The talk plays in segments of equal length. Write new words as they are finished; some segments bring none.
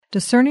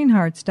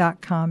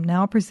DiscerningHearts.com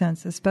now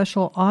presents a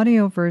special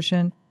audio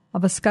version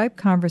of a Skype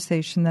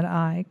conversation that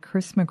I,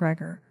 Kris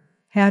McGregor,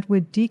 had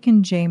with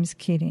Deacon James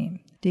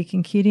Keating.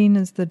 Deacon Keating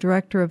is the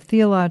Director of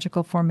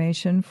Theological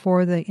Formation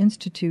for the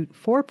Institute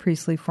for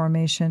Priestly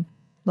Formation,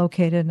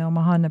 located in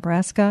Omaha,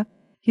 Nebraska.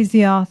 He's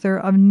the author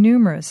of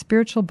numerous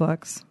spiritual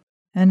books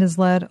and has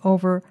led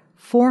over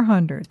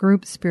 400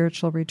 group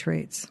spiritual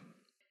retreats.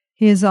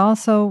 He is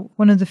also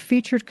one of the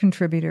featured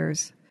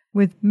contributors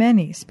with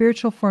many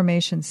spiritual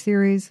formation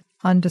series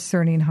on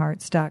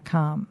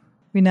DiscerningHearts.com.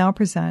 We now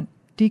present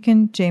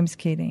Deacon James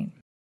Keating.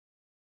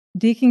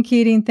 Deacon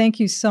Keating,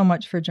 thank you so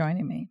much for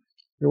joining me.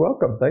 You're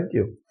welcome. Thank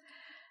you.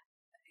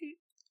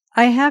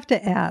 I have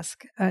to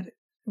ask,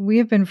 we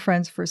have been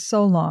friends for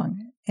so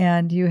long,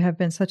 and you have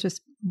been such an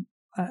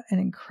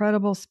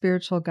incredible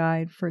spiritual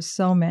guide for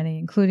so many,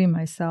 including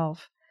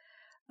myself,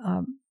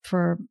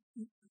 for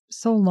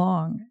so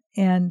long.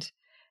 And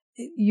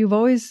you've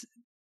always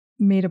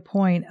made a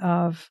point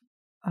of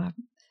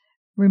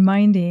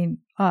reminding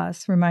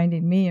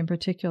me in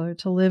particular,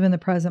 to live in the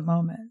present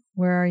moment.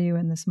 Where are you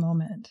in this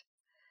moment?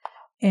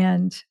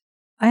 And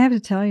I have to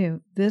tell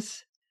you,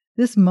 this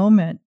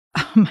moment,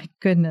 oh my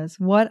goodness,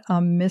 what a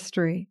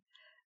mystery.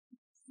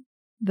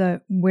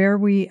 Where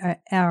we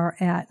are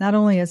at, not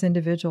only as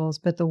individuals,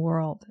 but the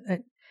world.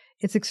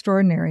 It's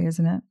extraordinary,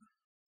 isn't it?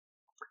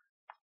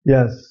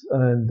 Yes,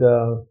 and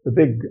the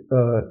big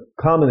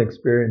common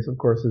experience, of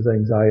course, is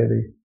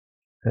anxiety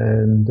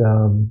and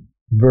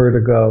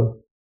vertigo.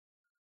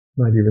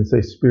 Might even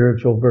say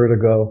spiritual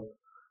vertigo,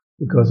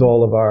 because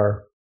all of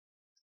our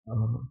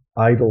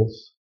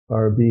idols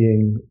are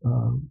being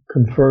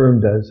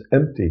confirmed as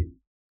empty,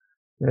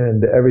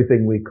 and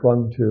everything we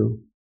clung to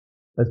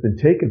has been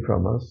taken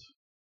from us.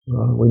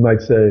 We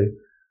might say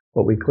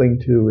what we cling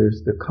to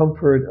is the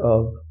comfort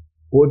of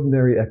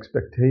ordinary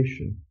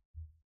expectation.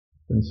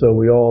 And so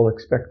we all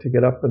expect to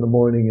get up in the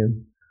morning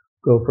and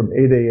go from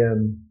 8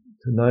 a.m.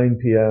 to 9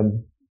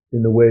 p.m.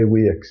 in the way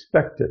we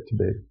expect it to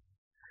be.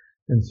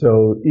 And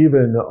so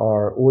even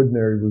our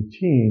ordinary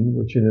routine,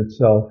 which in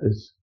itself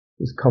is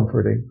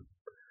comforting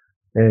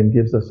and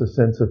gives us a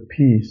sense of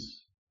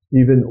peace,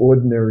 even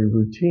ordinary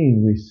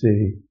routine we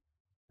see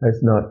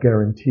as not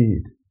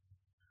guaranteed.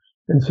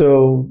 And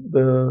so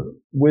the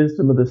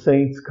wisdom of the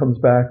saints comes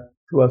back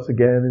to us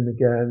again and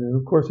again. And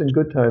of course, in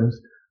good times,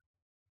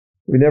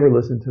 we never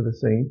listen to the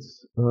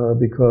saints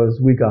because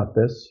we got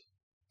this.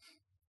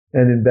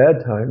 And in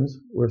bad times,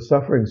 we're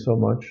suffering so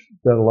much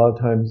that a lot of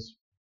times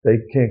they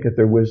can't get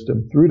their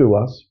wisdom through to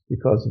us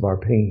because of our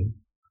pain.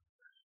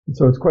 And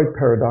so it's quite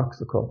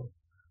paradoxical.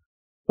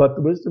 But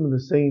the wisdom of the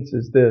saints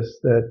is this,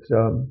 that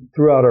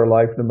throughout our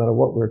life, no matter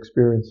what we're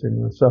experiencing,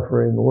 or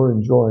suffering or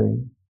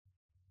enjoying,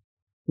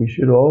 we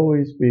should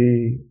always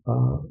be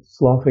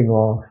sloughing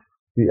off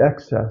the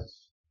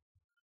excess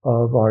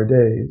of our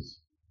days,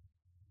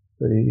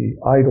 the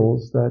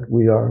idols that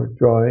we are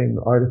drawing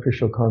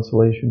artificial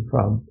consolation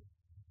from,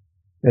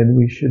 and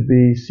we should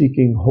be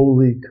seeking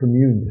holy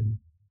communion,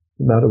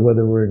 no matter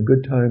whether we're in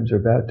good times or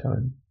bad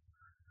times.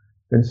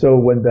 And so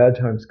when bad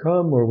times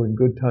come or when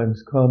good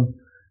times come,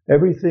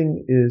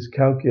 everything is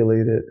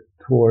calculated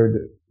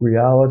toward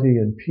reality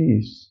and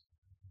peace,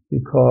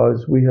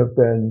 because we have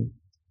been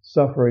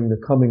suffering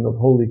the coming of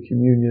Holy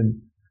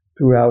Communion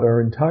throughout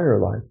our entire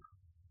life.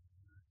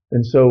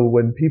 And so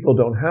when people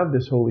don't have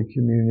this Holy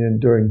Communion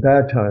during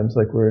bad times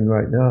like we're in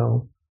right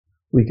now,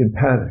 we can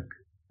panic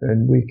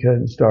and we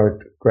can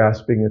start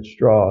grasping at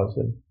straws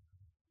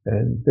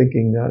and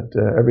thinking that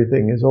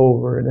everything is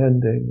over and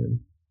ending,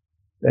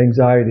 and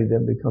anxiety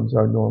then becomes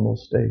our normal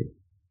state.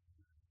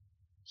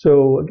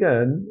 So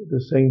again,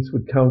 the saints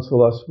would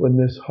counsel us, when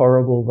this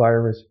horrible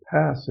virus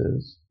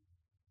passes,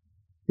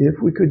 if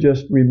we could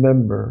just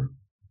remember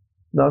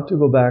not to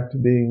go back to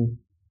being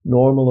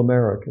normal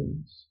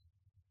Americans,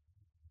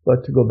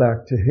 but to go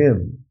back to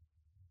Him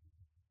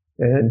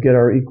and get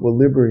our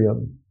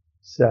equilibrium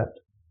set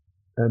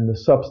and the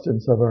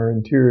substance of our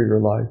interior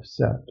life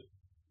set,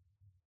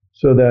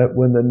 so that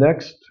when the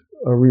next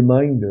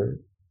reminder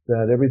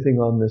that everything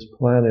on this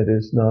planet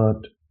is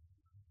not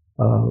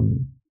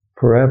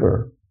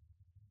forever,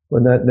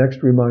 when that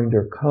next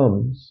reminder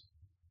comes,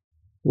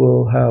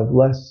 we'll have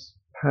less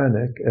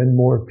panic and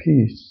more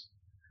peace,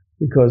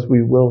 because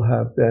we will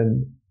have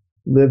been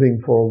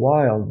living for a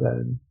while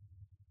then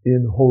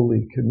in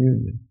Holy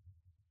Communion.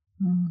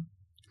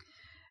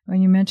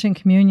 When you mention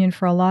communion,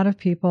 for a lot of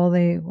people,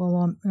 their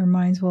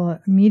minds will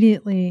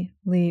immediately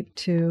leap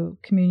to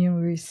communion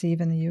we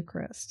receive in the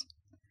Eucharist.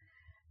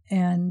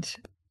 And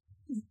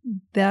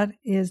that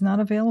is not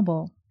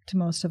available to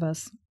most of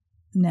us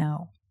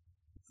now.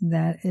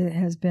 That it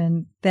has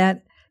been,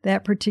 that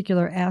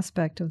particular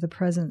aspect of the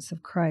presence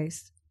of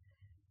Christ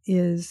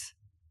he's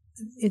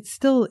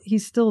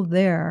still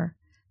there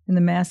in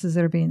the masses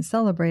that are being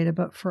celebrated,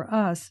 but for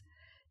us,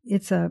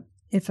 it's a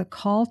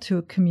call to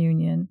a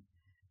communion,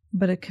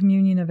 but a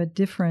communion of a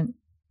different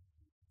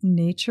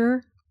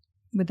nature.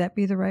 Would that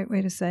be the right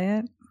way to say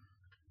it?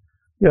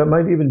 Yeah, it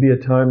might even be a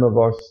time of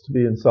us to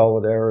be in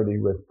solidarity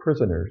with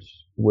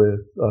prisoners,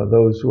 with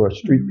those who are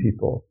street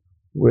people,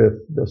 with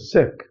the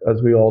sick.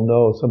 As we all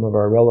know, some of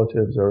our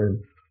relatives are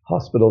in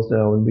hospitals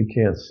now and we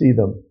can't see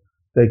them.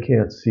 They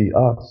can't see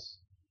us.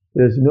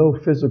 There's no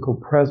physical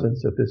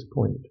presence at this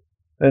point.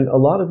 And a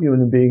lot of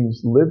human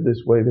beings live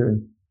this way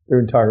their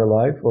entire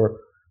life, or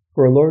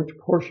for a large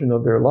portion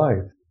of their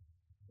life,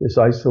 this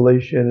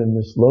isolation and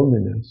this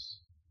loneliness.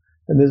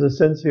 And there's a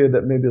sense here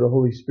that maybe the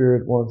Holy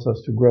Spirit wants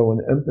us to grow in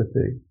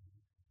empathy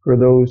for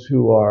those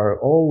who are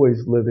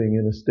always living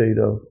in a state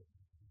of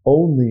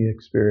only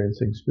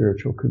experiencing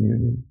spiritual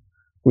communion.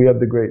 We have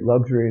the great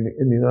luxury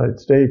in the United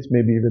States,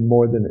 maybe even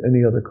more than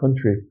any other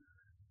country.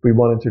 If we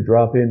wanted to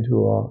drop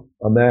into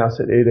a Mass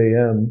at 8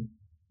 a.m.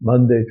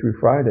 Monday through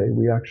Friday,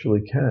 we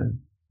actually can.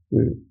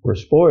 We're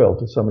spoiled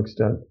to some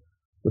extent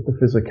with the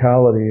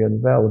physicality and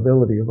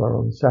availability of our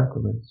own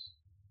sacraments.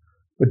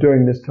 But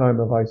during this time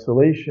of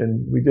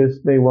isolation, we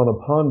just may want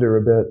to ponder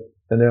a bit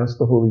and ask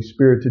the Holy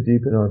Spirit to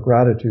deepen our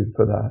gratitude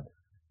for that.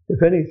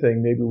 If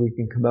anything, maybe we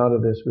can come out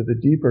of this with a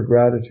deeper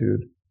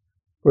gratitude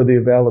for the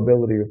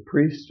availability of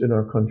priests in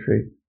our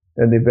country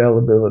and the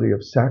availability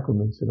of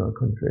sacraments in our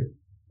country,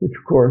 which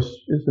of course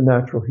is the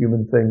natural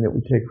human thing that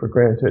we take for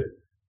granted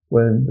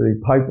when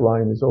the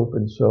pipeline is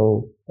open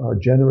so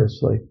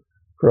generously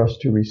for us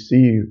to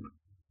receive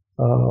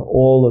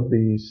all of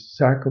these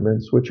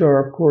sacraments, which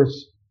are of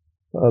course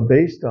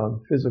based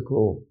on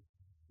physical,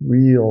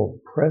 real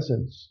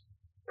presence.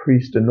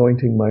 Priest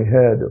anointing my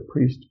head, a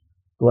priest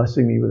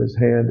blessing me with his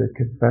hand at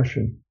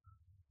confession,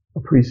 a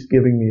priest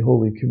giving me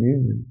Holy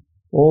Communion.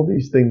 All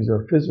these things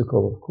are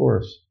physical, of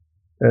course,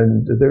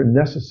 and they're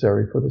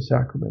necessary for the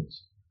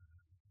sacraments.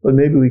 But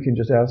maybe we can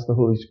just ask the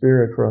Holy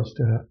Spirit for us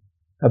to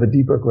have a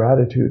deeper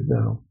gratitude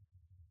now,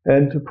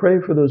 and to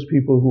pray for those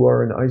people who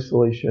are in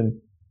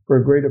isolation for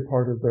a greater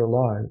part of their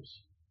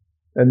lives.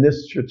 And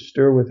this should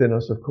stir within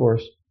us, of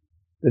course,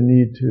 the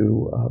need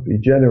to be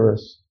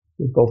generous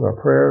with both our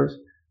prayers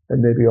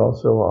and maybe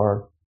also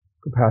our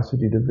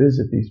capacity to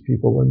visit these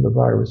people when the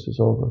virus is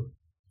over.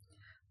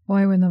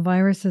 Boy, when the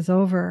virus is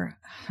over,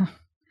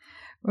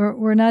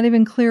 we're not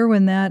even clear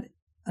when that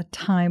a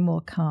time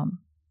will come.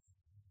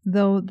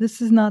 Though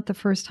this is not the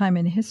first time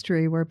in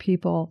history where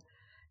people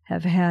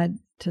have had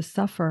to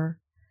suffer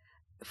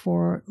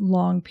for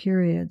long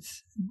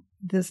periods,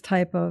 this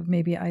type of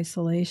maybe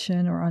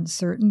isolation or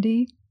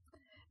uncertainty.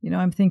 You know,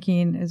 I'm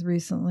thinking as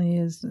recently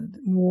as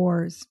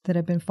wars that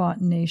have been fought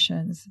in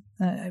nations.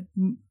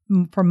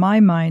 From my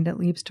mind, it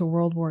leaps to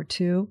World War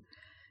II. You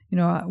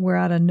know, where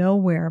out of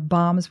nowhere,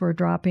 bombs were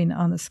dropping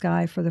on the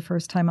sky for the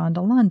first time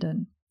onto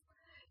London.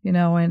 You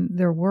know, and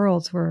their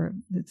worlds were,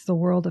 it's the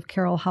world of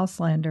Carol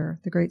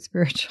Houselander, the great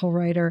spiritual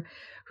writer,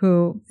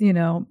 who, you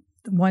know,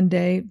 one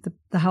day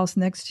the house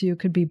next to you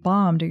could be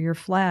bombed or your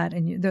flat,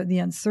 and the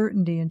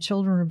uncertainty, and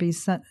children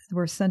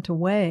were sent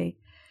away,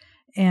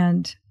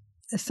 and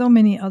so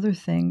many other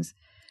things.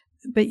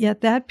 But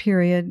yet that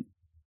period,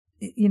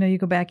 you know, you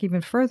go back even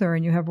further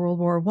and you have World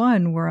War I,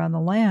 where on the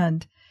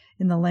land,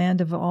 in the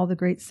land of all the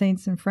great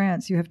saints in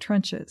France, you have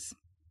trenches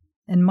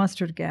and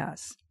mustard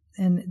gas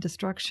and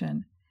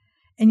destruction.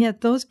 And yet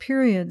those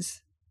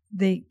periods,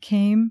 they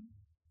came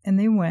and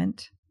they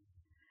went.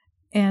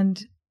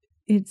 And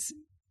it's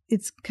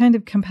kind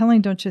of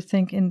compelling, don't you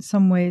think, in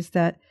some ways,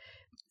 that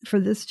for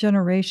this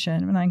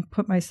generation, and I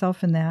put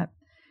myself in that,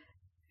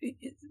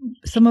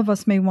 some of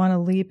us may want to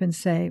leap and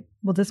say,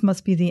 well, this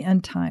must be the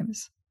end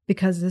times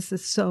because this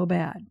is so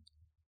bad.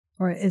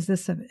 Or is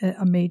this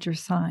a major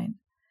sign?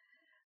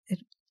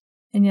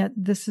 And yet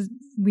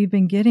we've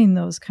been getting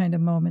those kind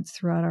of moments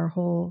throughout our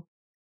whole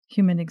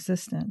human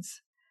existence.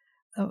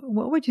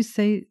 What would you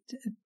say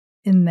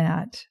in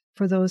that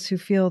for those who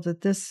feel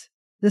that this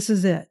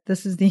is it,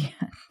 this is the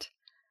end?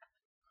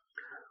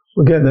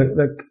 Again,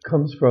 that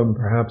comes from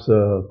perhaps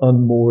a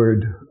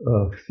unmoored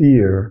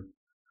fear,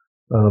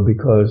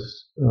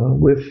 because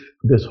with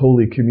this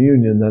Holy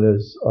Communion, that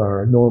is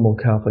our normal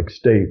Catholic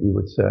state, we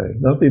would say,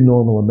 not the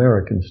normal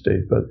American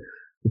state, but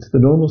it's the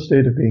normal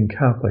state of being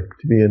Catholic,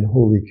 to be in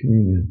Holy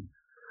Communion.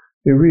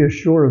 It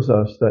reassures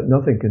us that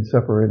nothing can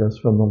separate us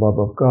from the love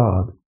of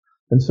God,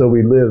 and so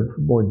we live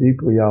more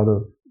deeply out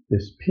of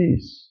this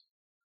peace.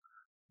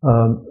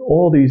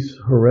 All these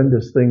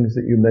horrendous things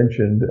that you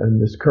mentioned,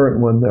 and this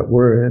current one that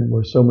we're in,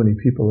 where so many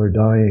people are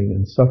dying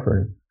and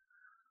suffering,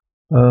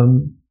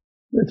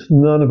 it's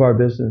none of our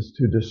business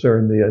to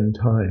discern the end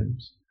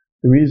times.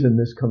 The reason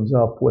this comes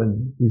up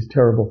when these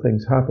terrible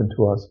things happen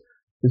to us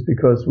is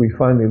because we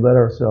finally let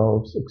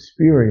ourselves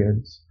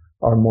experience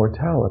our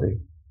mortality.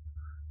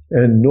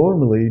 And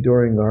normally,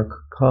 during our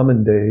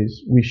common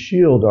days, we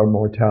shield our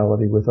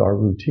mortality with our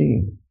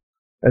routine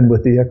and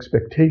with the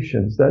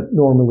expectations that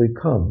normally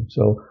come.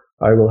 So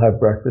I will have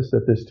breakfast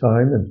at this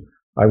time, and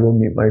I will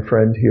meet my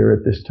friend here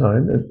at this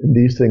time, and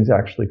these things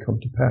actually come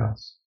to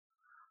pass.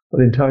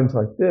 But in times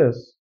like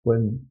this,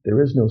 when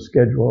there is no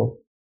schedule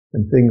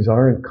and things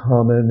aren't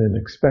common and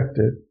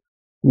expected,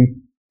 we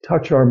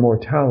touch our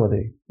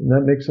mortality, and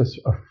that makes us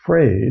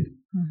afraid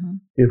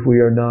if we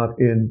are not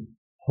in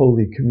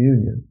Holy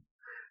Communion.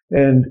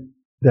 And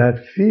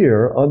that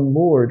fear,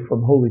 unmoored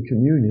from Holy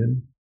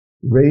Communion,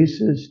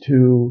 races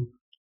to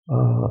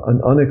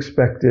an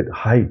unexpected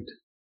height,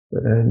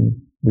 and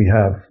we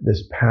have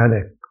this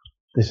panic.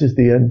 This is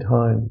the end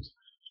times.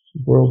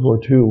 World War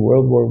II,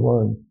 World War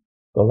I,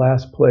 the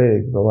last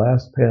plague, the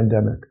last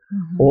pandemic.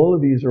 Mm-hmm. All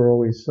of these are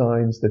always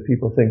signs that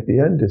people think the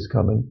end is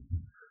coming,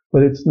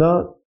 but it's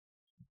not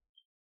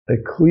a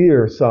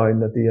clear sign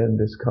that the end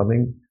is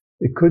coming.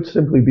 It could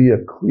simply be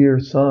a clear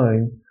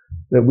sign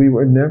that we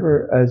were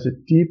never as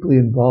deeply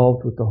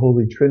involved with the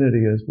Holy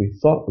Trinity as we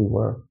thought we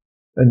were,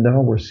 and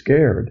now we're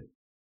scared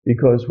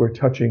because we're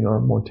touching our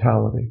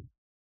mortality.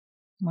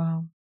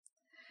 Wow.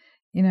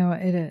 You know,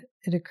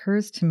 it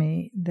occurs to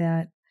me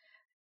that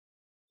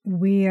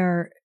we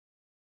are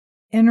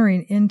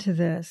entering into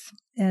this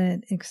at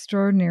an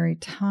extraordinary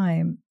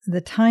time.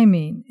 The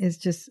timing is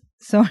just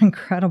so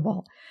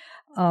incredible.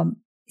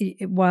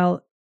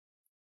 While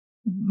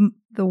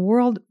the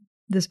world,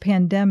 this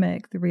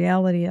pandemic, the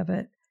reality of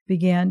it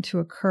began to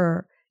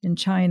occur in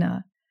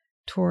China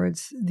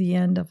towards the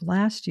end of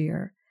last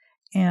year,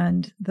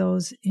 and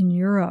those in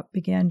Europe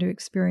began to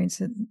experience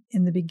it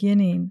in the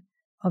beginning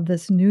of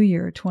this new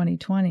year,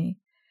 2020.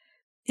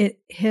 It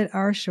hit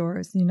our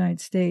shores, the United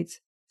States,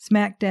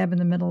 smack dab in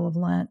the middle of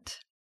Lent.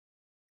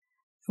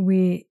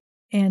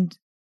 And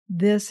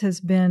this has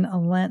been a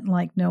Lent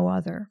like no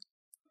other.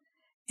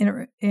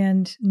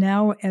 And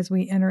now as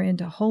we enter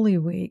into Holy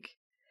Week,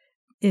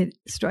 it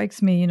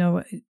strikes me,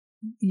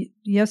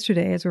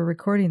 yesterday, as we're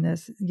recording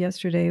this,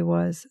 yesterday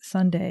was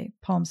Sunday,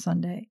 Palm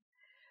Sunday,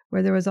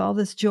 where there was all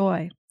this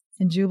joy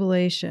and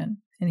jubilation,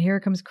 and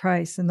here comes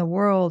Christ and the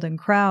world and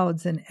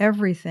crowds and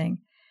everything.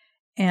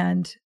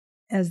 And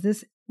as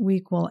this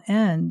week will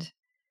end,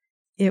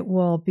 it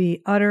will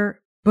be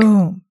utter,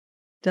 boom,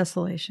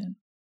 desolation.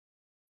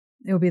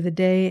 It will be the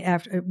day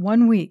after,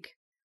 1 week,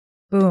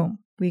 boom,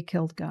 we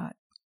killed God.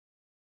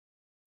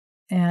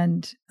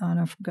 And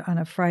on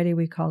a Friday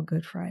we call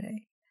Good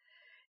Friday.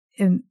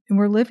 And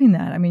we're living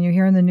that. I mean, you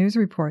hear in the news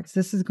reports,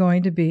 this is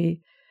going to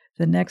be,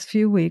 the next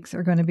few weeks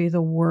are going to be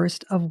the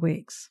worst of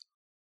weeks.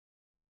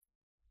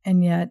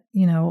 And yet,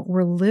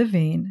 we're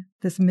living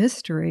this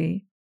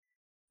mystery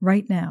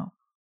right now.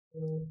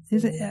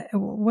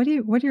 What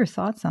are your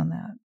thoughts on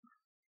that?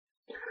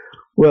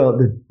 Well,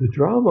 the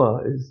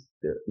drama is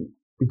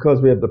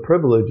because we have the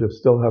privilege of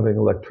still having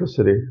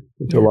electricity,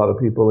 which a lot of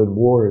people in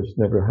wars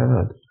never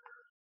had.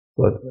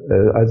 But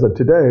as of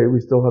today, we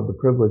still have the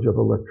privilege of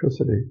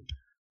electricity.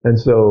 And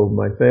so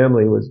my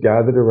family was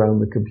gathered around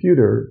the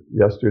computer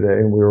yesterday,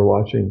 and we were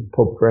watching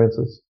Pope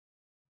Francis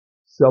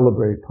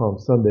celebrate Palm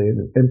Sunday in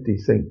an empty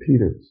St.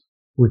 Peter's,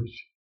 which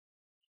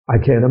I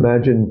can't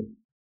imagine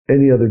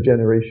any other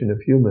generation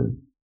of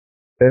human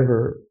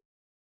ever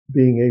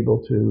being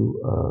able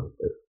to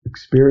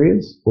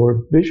experience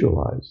or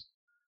visualize.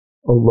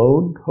 A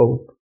lone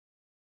pope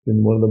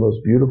in one of the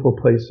most beautiful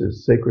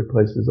places, sacred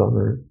places on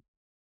earth,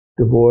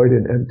 devoid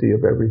and empty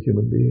of every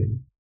human being.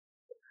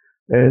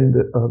 And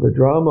the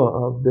drama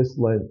of this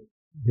Lent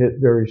hit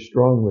very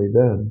strongly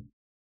then.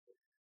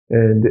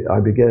 And I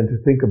began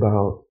to think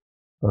about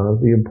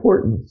the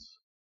importance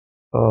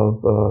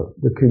of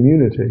the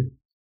community,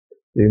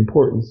 the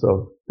importance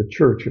of the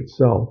church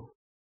itself,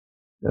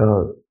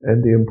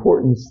 and the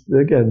importance,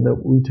 again,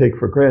 that we take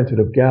for granted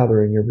of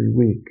gathering every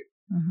week.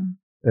 Mm-hmm.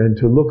 And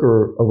to look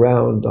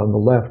around on the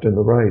left and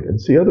the right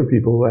and see other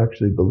people who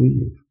actually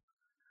believe.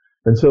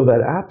 And so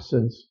that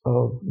absence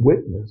of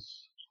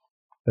witness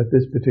at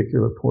this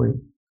particular point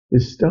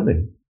is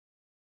stunning.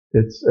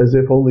 It's as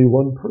if only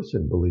one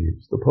person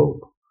believes, the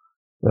Pope,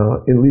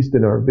 at least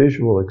in our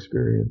visual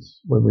experience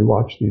when we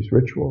watch these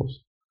rituals.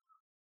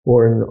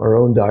 Or in our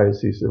own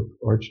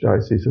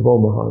Archdiocese of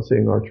Omaha,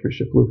 seeing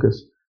Archbishop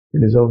Lucas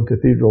in his own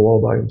cathedral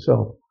all by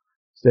himself,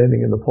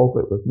 standing in the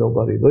pulpit with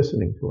nobody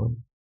listening to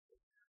him.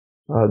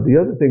 The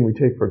other thing we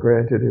take for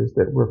granted is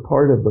that we're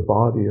part of the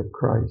body of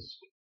Christ,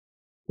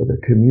 or the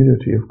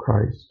community of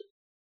Christ.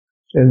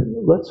 And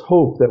let's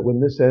hope that when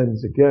this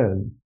ends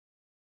again,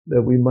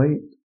 that we might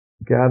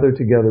gather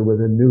together with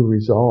a new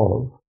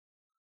resolve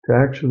to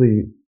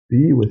actually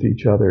be with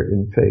each other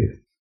in faith,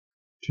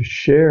 to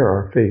share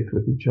our faith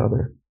with each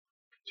other,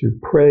 to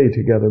pray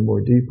together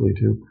more deeply,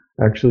 to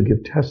actually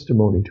give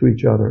testimony to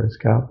each other as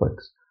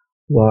Catholics,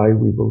 why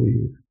we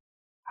believe,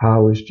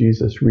 how is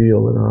Jesus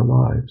real in our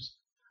lives.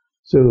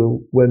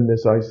 So when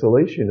this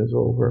isolation is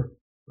over,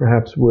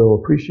 perhaps we'll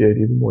appreciate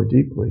even more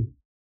deeply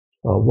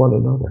one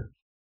another.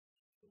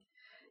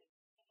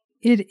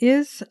 It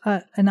is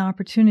an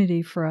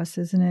opportunity for us,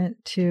 isn't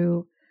it,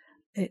 to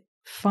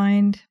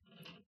find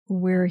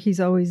where he's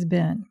always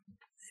been,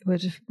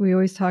 which we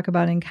always talk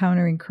about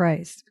encountering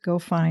Christ. Go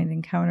find,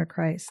 encounter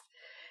Christ.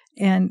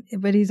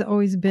 But he's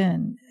always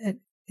been.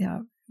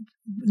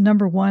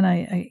 Number one,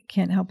 I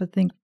can't help but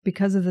think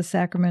because of the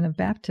sacrament of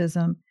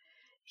baptism,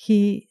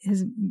 he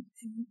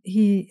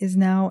is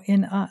now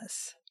in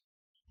us.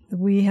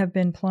 We have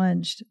been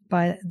plunged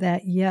by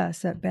that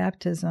yes at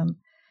baptism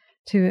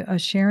to a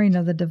sharing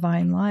of the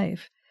divine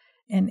life.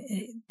 And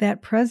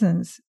that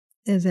presence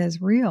is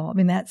as real. I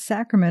mean, that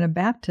sacrament of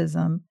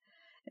baptism,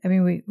 I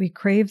mean, we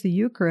crave the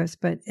Eucharist,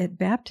 but at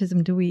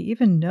baptism, do we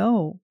even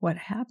know what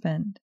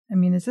happened? I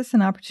mean, is this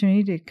an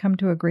opportunity to come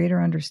to a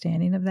greater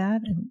understanding of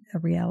that and a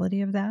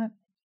reality of that?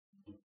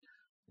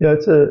 Yeah,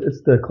 it's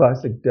the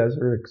classic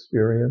desert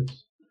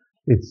experience.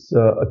 It's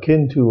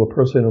akin to a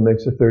person who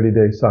makes a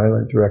 30-day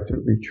silent directed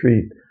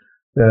retreat.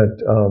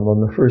 That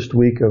on the first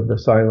week of the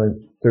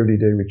silent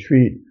 30-day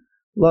retreat,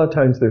 a lot of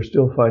times they're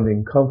still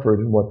finding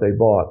comfort in what they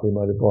bought. They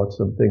might have bought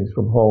some things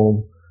from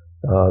home.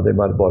 They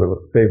might have bought a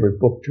favorite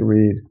book to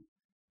read.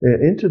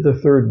 Into the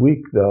third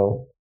week,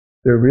 though,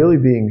 they're really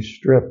being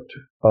stripped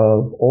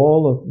of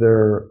all of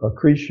their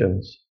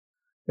accretions,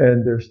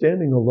 and they're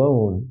standing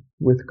alone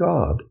with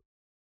God.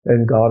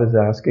 And God is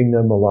asking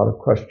them a lot of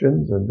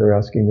questions, and they're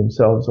asking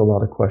themselves a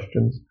lot of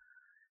questions.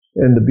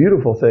 And the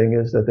beautiful thing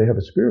is that they have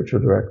a spiritual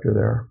director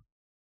there.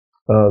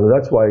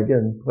 That's why,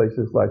 again,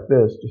 places like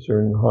this,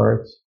 Discerning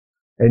Hearts,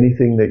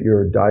 anything that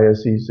your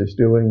diocese is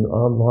doing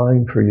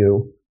online for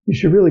you, you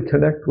should really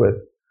connect with.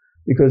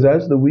 Because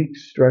as the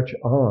weeks stretch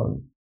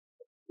on,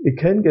 it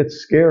can get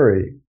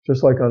scary,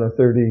 just like on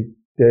a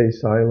 30-day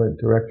silent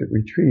directed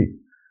retreat,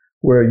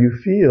 where you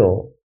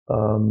feel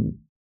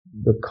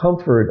the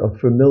comfort of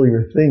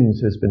familiar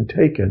things has been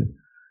taken,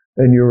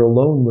 and you're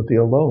alone with the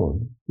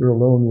alone. You're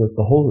alone with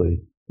the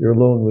holy. You're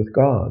alone with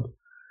God.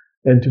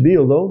 And to be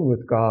alone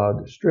with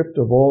God, stripped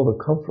of all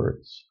the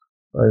comforts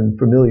and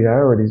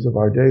familiarities of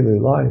our daily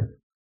life,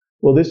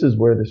 well, this is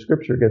where the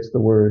scripture gets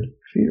the word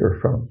fear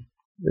from.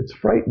 It's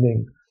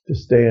frightening to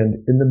stand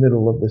in the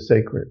middle of the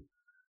sacred,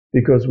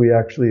 because we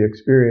actually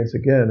experience,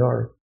 again,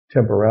 our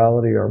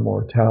temporality, our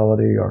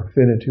mortality, our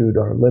finitude,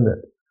 our limit.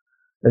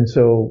 And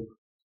so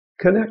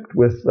connect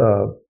with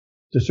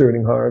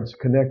Discerning Hearts,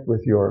 connect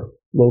with your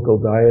local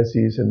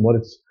diocese and what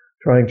it's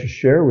trying to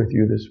share with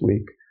you this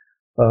week,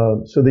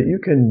 so that you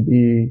can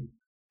be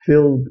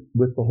filled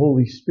with the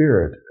Holy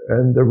Spirit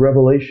and the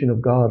revelation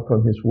of God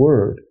from His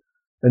Word,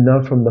 and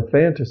not from the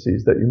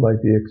fantasies that you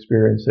might be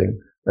experiencing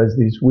as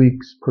these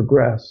weeks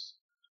progress.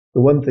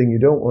 The one thing you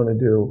don't want to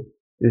do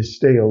is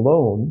stay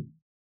alone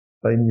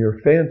in your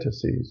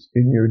fantasies,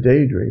 in your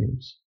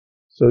daydreams.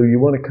 So you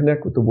want to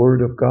connect with the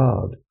Word of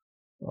God,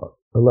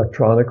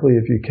 electronically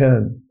if you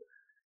can.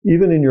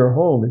 Even in your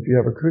home, if you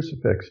have a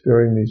crucifix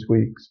during these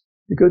weeks,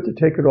 it's good to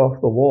take it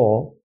off the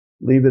wall,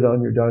 leave it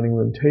on your dining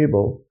room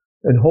table,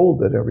 and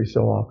hold it every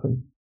so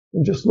often,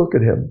 and just look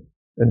at Him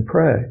and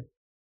pray,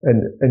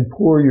 and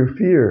pour your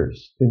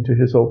fears into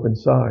His open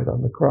side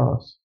on the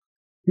cross.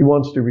 He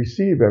wants to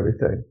receive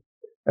everything.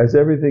 As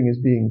everything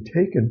is being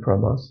taken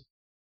from us,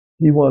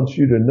 He wants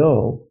you to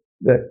know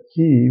that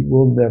He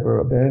will never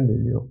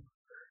abandon you.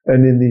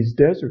 And in these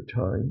desert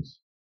times,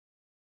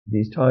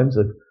 these times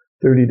of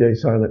 30-day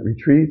silent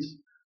retreats,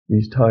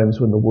 these times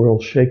when the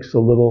world shakes a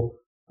little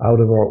out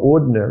of our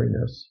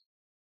ordinariness,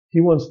 He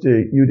wants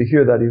you to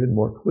hear that even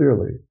more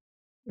clearly.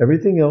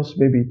 Everything else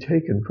may be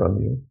taken from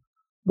you,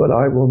 but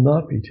I will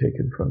not be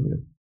taken from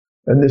you.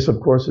 And this, of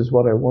course, is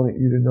what I wanted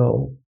you to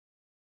know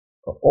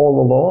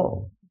all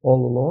along.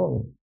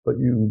 But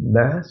you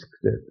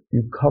masked it.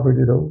 You covered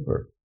it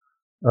over.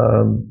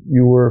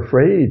 You were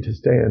afraid to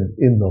stand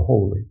in the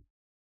holy.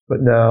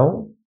 But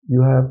now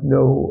you have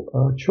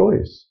no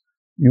choice.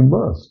 You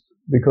must,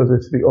 because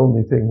it's the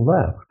only thing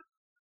left.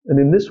 And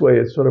in this way,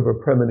 it's sort of a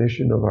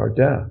premonition of our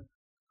death.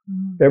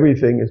 Mm-hmm.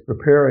 Everything is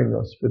preparing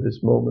us for this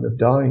moment of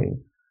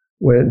dying,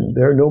 when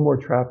there are no more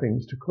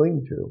trappings to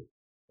cling to,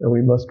 and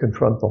we must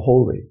confront the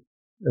holy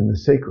and the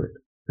sacred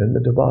and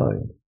the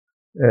divine.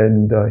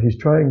 And He's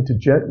trying to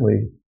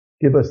gently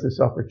give us this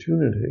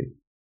opportunity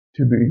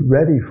to be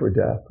ready for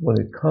death when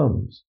it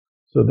comes,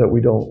 so that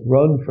we don't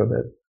run from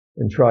it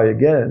and try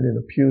again in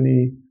a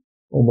puny,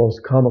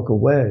 almost comical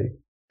way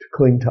to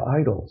cling to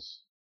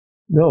idols.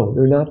 No,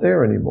 they're not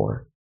there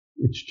anymore.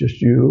 It's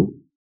just you.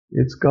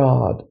 It's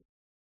God.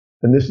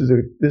 And this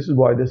is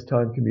why this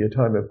time can be a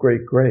time of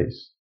great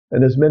grace.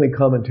 And as many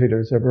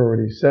commentators have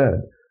already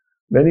said,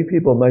 many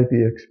people might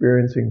be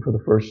experiencing for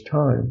the first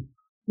time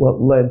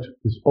what Lent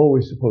is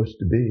always supposed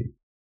to be.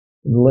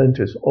 And Lent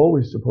is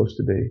always supposed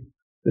to be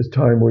this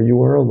time where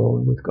you are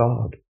alone with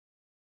God.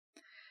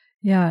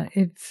 Yeah,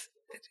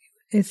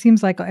 it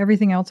seems like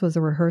everything else was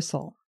a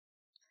rehearsal.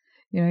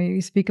 You know,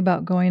 you speak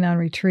about going on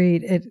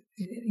retreat.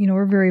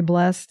 We're very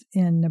blessed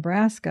in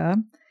Nebraska,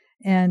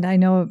 and I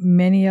know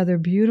many other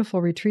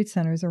beautiful retreat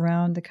centers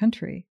around the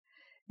country.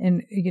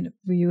 And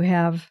you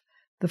have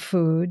the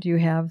food, you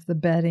have the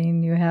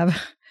bedding, you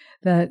have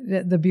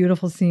the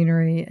beautiful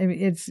scenery. I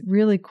mean, it's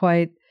really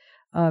quite.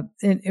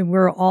 And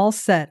we're all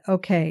set.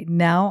 Okay,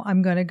 now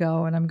I'm going to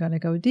go, and I'm going to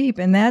go deep,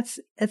 and it's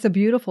a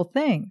beautiful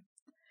thing.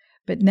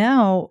 But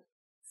now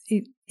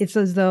it's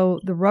as though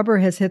the rubber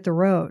has hit the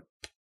road.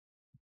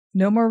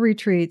 No more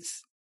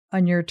retreats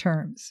on your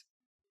terms.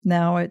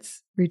 Now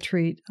it's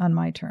retreat on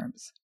my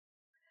terms.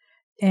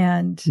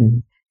 And,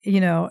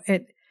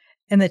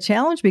 and the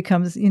challenge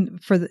becomes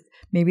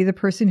maybe the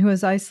person who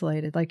is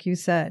isolated, like you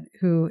said,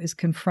 who is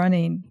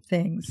confronting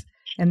things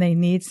and they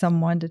need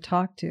someone to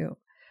talk to.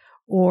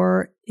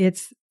 Or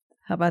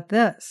how about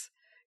this?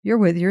 You're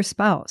with your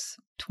spouse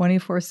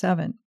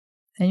 24/7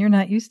 and you're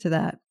not used to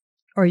that.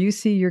 or you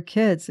see your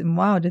kids and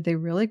wow, did they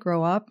really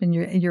grow up? And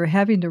you're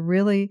having to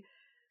really,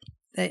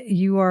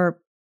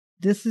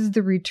 this is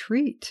the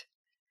retreat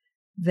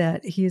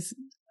that he's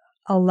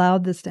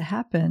allowed this to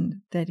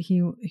happen, that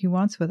he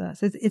wants with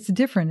us. It's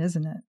different,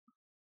 isn't it?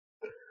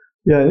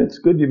 Yeah, it's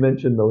good you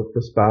mentioned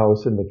the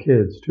spouse and the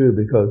kids too,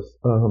 because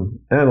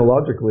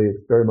analogically,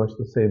 it's very much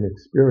the same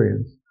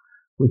experience.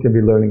 We can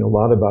be learning a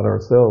lot about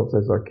ourselves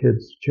as our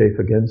kids chafe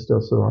against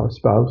us or our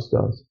spouse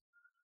does.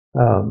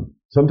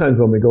 Sometimes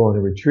when we go on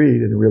a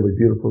retreat in a really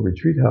beautiful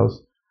retreat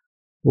house,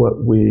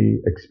 what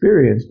we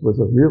experienced was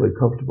a really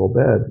comfortable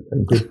bed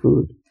and good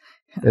food.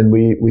 And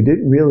we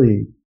didn't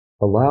really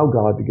allow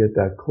God to get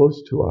that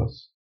close to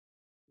us.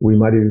 We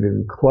might have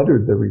even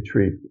cluttered the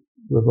retreat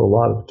with a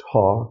lot of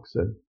talks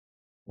and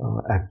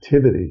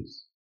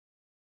activities.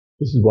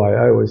 This is why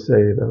I always say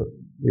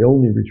the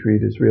only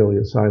retreat is really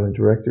a silent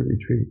directed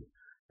retreat.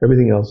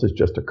 Everything else is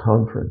just a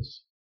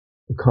conference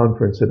in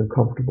a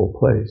comfortable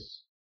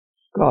place.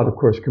 God, of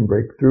course, can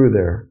break through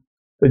there,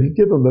 but you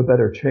give him a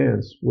better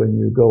chance when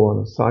you go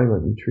on a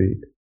silent retreat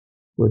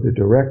with a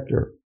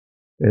director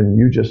and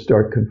you just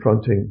start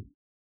confronting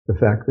the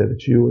fact that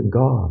it's you and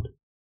God.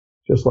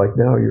 Just like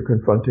now you're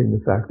confronting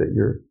the fact that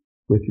you're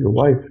with your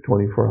wife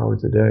 24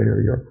 hours a day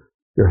or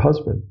your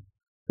husband.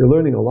 You're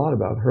learning a lot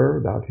about her,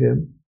 about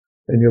him,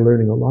 and you're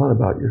learning a lot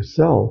about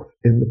yourself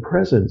in the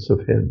presence of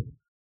him,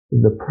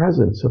 in the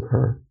presence of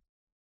her.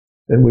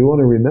 And we want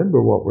to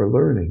remember what we're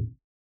learning,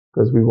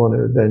 because we want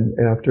to then,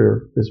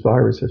 after this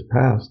virus has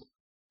passed,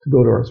 to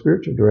go to our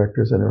spiritual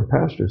directors and our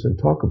pastors and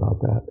talk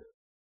about that.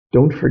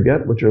 Don't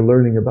forget what you're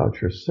learning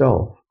about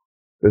yourself,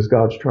 because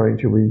God's trying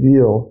to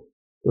reveal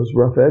those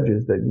rough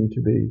edges that need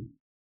to be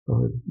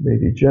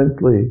maybe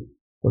gently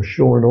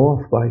shorn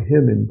off by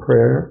him in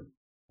prayer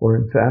or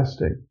in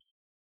fasting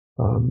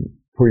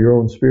for your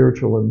own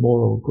spiritual and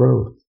moral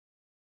growth.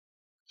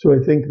 So I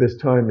think this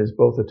time is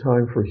both a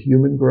time for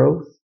human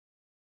growth,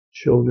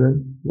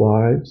 children,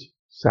 wives,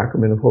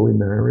 sacrament of holy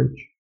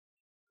marriage,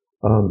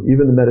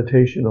 even the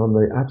meditation on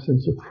the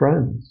absence of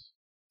friends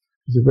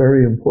is a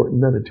very important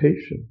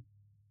meditation.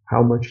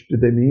 How much do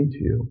they mean to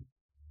you?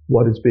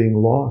 What is being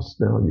lost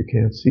now you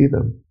can't see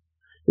them?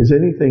 Is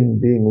anything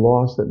being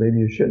lost that maybe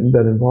you shouldn't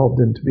have been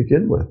involved in to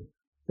begin with?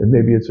 And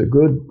maybe it's a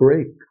good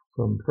break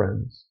from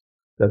friends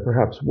that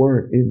perhaps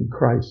weren't in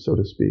Christ, so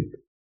to speak.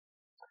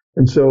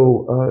 And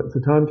so it's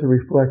a time to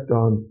reflect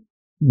on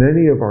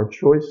many of our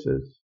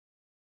choices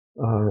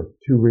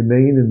to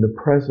remain in the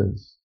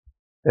presence,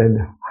 and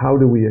how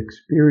do we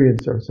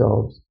experience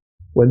ourselves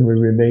when we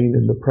remain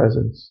in the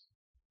presence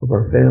of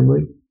our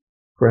family,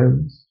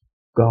 friends,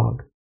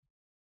 God.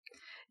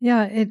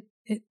 Yeah,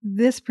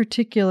 this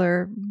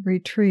particular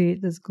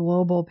retreat, this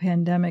global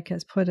pandemic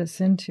has put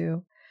us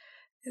into,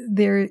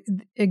 there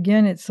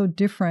again, it's so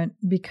different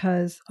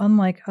because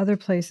unlike other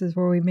places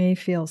where we may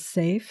feel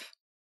safe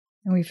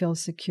and we feel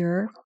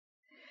secure,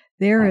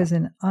 there is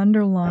an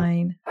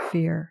underlying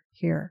fear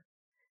here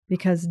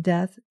because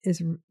death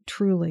is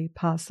truly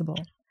possible.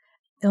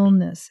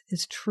 Illness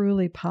is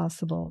truly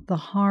possible. The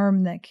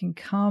harm that can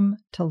come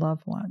to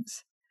loved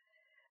ones.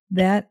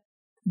 That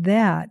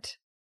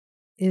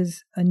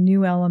is a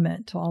new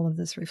element to all of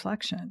this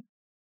reflection.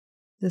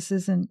 This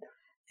isn't,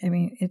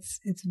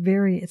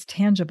 it's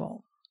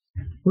tangible.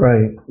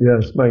 Right.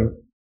 Yes. My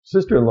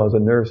sister-in-law is a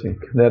nurse in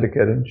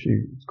Connecticut, and she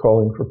was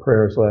calling for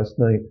prayers last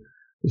night.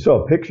 We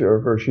saw a picture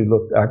of her. She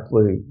looked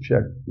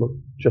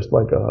just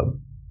like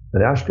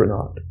an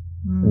astronaut.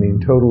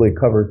 Totally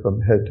covered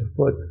from head to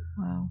foot.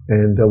 Wow.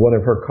 And one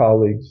of her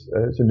colleagues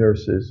as a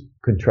nurse has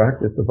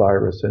contracted the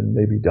virus and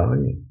may be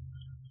dying.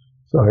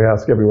 So I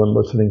ask everyone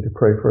listening to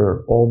pray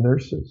for all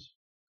nurses.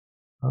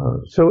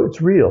 So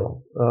it's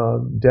real.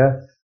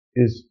 Death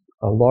is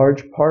a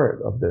large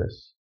part of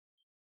this.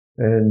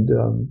 And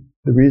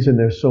the reason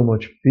there's so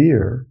much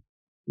fear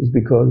is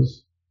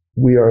because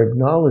we are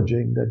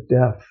acknowledging that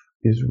death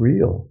is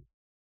real.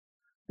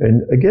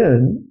 And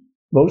again,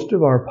 most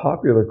of our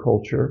popular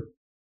culture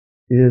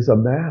is a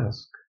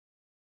mask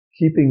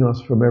keeping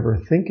us from ever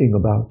thinking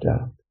about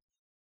death.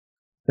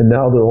 And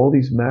now that all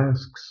these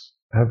masks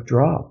have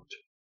dropped,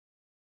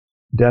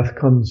 death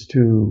comes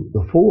to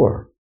the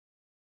fore.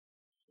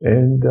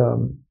 And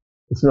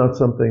it's not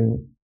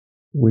something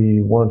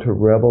we want to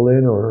revel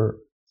in or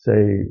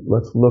say,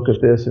 let's look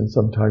at this in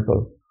some type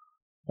of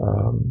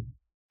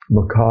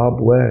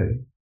macabre way.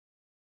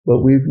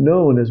 But we've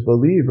known as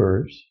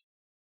believers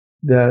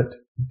that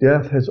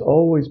death has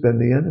always been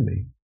the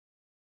enemy.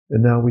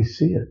 And now we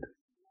see it.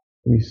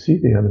 We see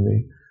the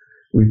enemy.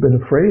 We've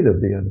been afraid of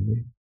the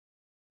enemy.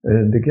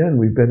 And again,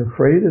 we've been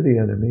afraid of the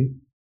enemy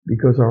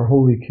because our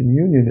Holy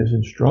Communion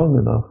isn't strong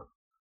enough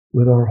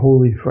with our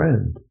holy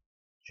friend,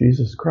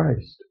 Jesus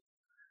Christ.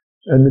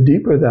 And the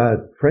deeper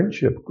that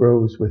friendship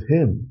grows with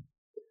him,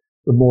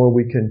 the more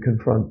we can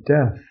confront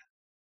death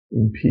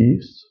in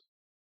peace,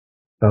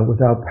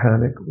 without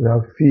panic,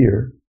 without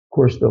fear. Of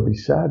course, there'll be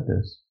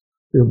sadness.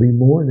 There'll be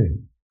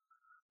mourning.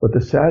 But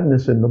the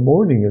sadness and the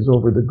mourning is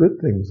over the good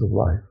things of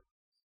life.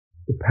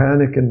 The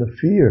panic and the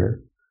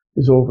fear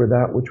is over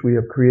that which we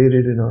have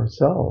created in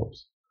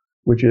ourselves,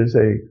 which is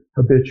a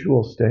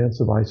habitual stance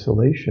of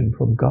isolation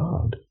from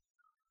God.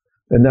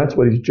 And that's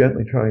what he's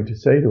gently trying to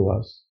say to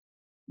us.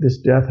 This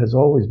death has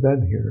always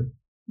been here.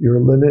 Your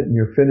limit and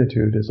your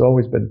finitude has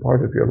always been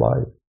part of your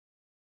life.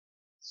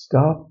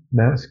 Stop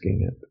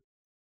masking it.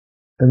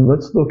 And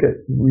let's look at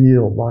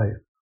real life.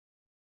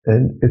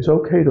 And it's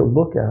okay to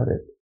look at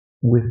it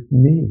with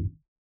me.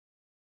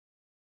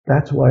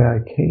 That's why I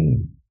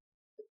came.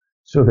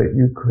 So that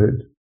you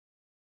could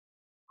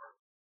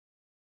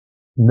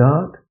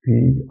not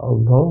be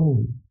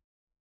alone.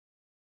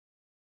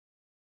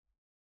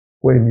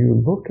 When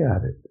you look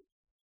at it,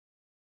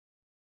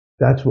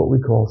 that's what we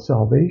call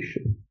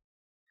salvation.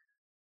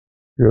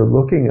 You're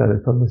looking at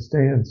it from the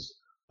stance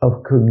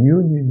of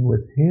communion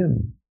with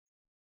Him.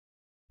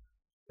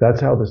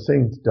 That's how the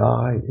saints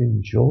die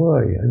in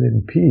joy and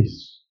in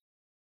peace.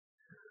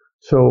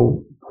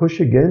 So push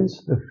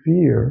against the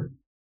fear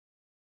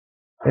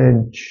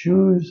and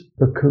choose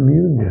the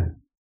communion.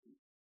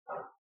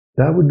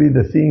 That would be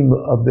the theme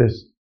of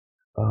this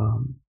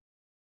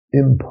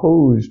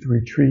imposed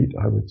retreat,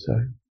 I would say.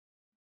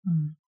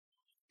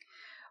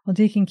 Well,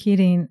 Deacon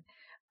Keating,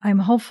 I'm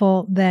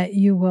hopeful that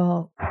you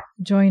will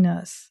join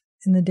us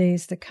in the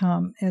days to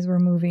come as we're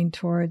moving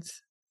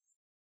towards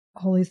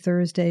Holy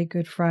Thursday,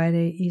 Good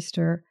Friday,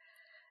 Easter,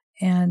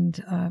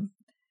 and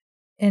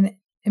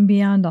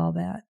beyond all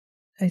that.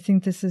 I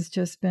think this has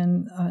just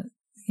been,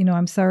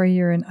 I'm sorry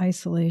you're in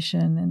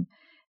isolation,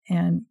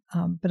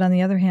 but on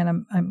the other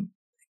hand,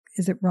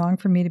 is it wrong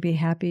for me to be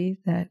happy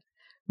that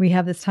we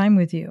have this time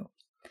with you?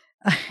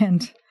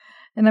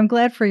 And I'm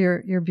glad for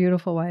your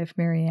beautiful wife,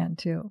 Marianne,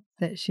 too,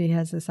 that she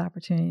has this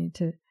opportunity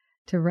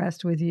to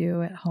rest with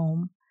you at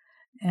home.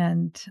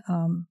 And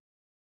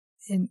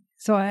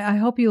so I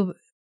hope you'll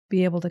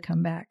be able to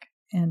come back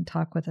and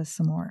talk with us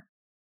some more.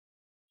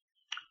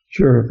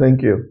 Sure,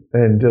 thank you.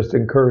 And just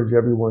encourage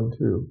everyone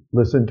to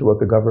listen to what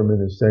the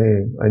government is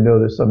saying. I know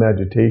there's some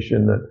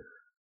agitation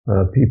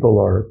that people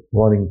are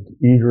wanting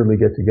to eagerly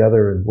get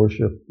together and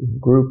worship in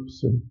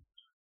groups.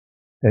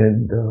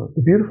 And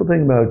the beautiful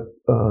thing about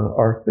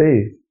our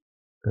faith,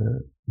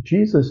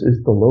 Jesus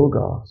is the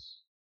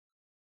Logos,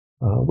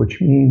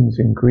 which means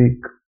in Greek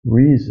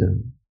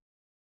reason.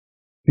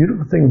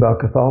 Beautiful thing about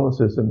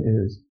Catholicism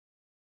is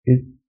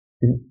it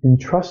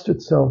entrusts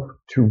itself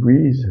to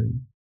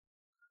reason.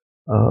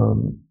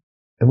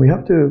 And we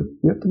have to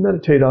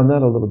meditate on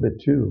that a little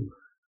bit too.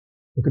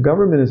 What the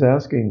government is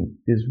asking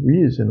is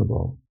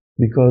reasonable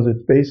because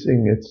it's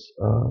basing its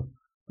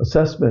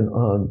assessment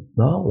on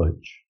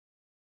knowledge.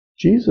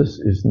 Jesus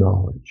is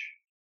knowledge.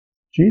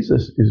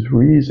 Jesus is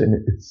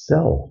reason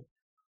itself.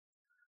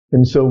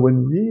 And so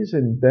when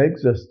reason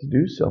begs us to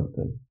do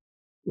something,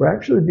 we're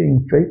actually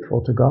being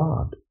faithful to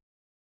God.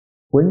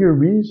 When you're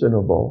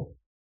reasonable,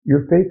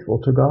 you're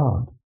faithful to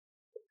God.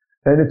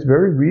 And it's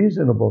very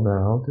reasonable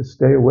now to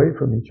stay away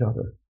from each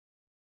other,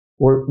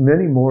 or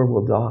many more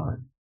will die.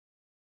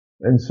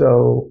 And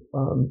so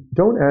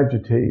don't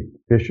agitate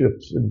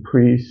bishops and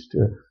priests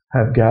to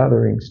have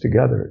gatherings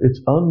together.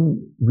 It's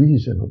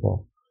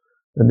unreasonable.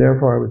 And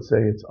therefore, I would say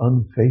it's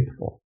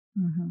unfaithful.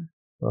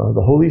 Mm-hmm.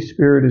 The Holy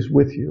Spirit is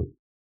with you.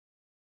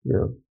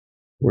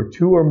 Where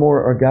two or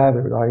more are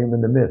gathered, I am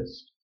in the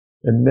midst.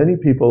 And many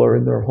people are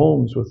in their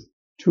homes with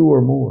two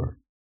or more.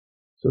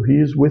 So He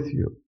is with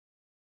you.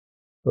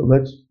 But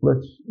let's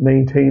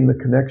maintain the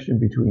connection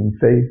between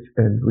faith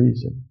and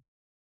reason.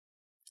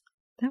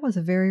 That was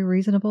a very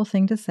reasonable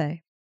thing to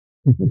say.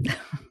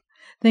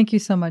 Thank you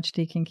so much,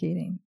 Deacon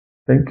Keating.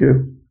 Thank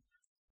you.